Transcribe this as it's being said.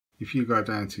if you go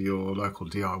down to your local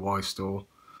DIY store,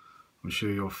 I'm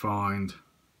sure you'll find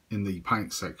in the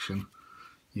paint section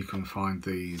you can find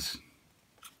these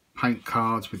paint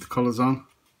cards with the colours on.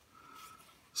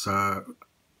 So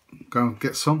go and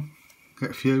get some,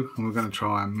 get a few, and we're going to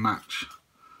try and match.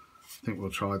 I think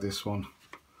we'll try this one.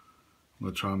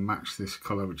 We'll try and match this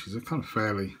colour, which is a kind of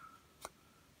fairly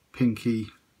pinky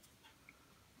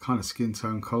kind of skin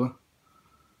tone colour.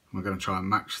 We're going to try and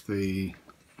mix the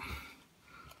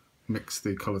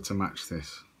colour to match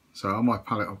this. So on my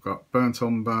palette I've got burnt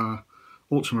umber,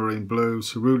 ultramarine blue,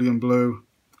 cerulean blue,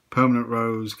 permanent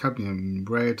rose, cadmium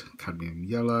red, cadmium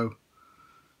yellow,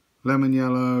 lemon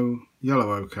yellow,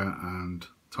 yellow ochre and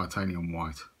titanium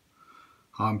white.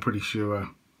 I'm pretty sure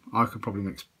I could probably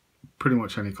mix pretty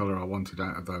much any colour I wanted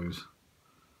out of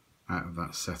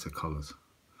that set of colours.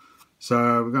 So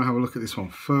we're going to have a look at this one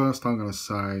first. I'm going to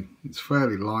say it's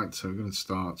fairly light, so we're going to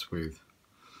start with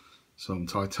some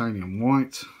titanium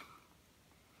white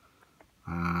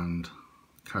and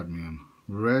cadmium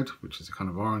red, which is a kind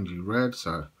of orangey red.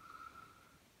 So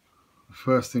the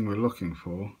first thing we're looking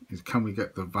for is, can we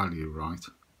get the value right?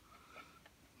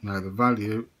 Now the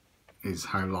value is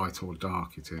how light or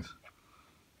dark it is.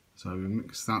 So we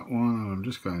mix that one, and I'm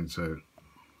just going to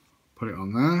put it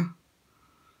on there.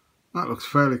 That looks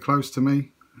fairly close to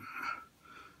me.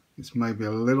 It's maybe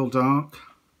a little dark.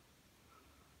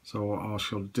 So what I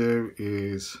shall do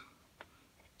is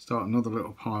start another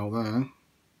little pile there.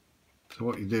 So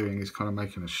what you're doing is kind of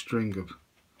making a string of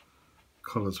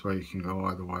colours where you can go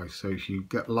either way. So if you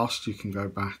get lost, you can go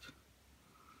back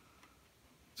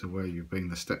to where you've been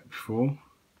the step before.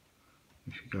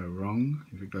 If you go wrong,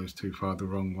 if it goes too far the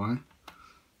wrong way.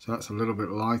 So that's a little bit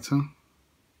lighter.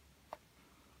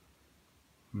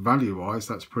 Value wise,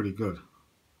 that's pretty good.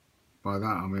 By that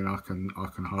I mean I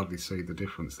can hardly see the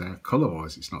difference there. Colour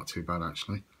wise it's not too bad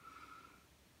actually.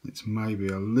 It's maybe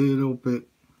a little bit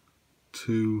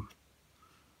too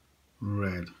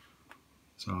red,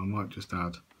 so I might just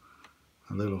add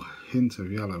a little hint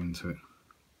of yellow into it,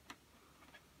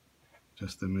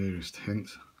 just the merest hint.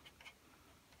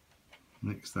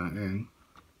 Mix that in,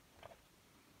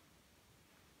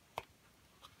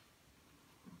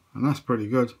 and that's pretty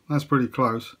good. That's pretty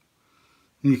close.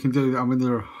 And you can do, I mean,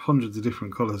 there are hundreds of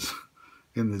different colours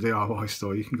in the DIY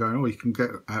store. You can go, or you can get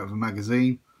out of a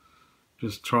magazine,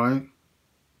 just try it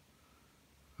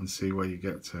and see where you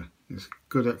get to. It's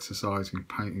good exercise in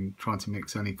painting, trying to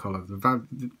mix any colour.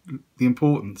 The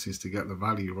importance is to get the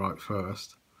value right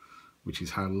first, which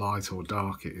is how light or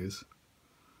dark it is,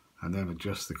 and then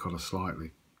adjust the colour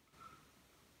slightly.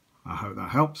 I hope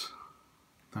that helps.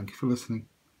 Thank you for listening.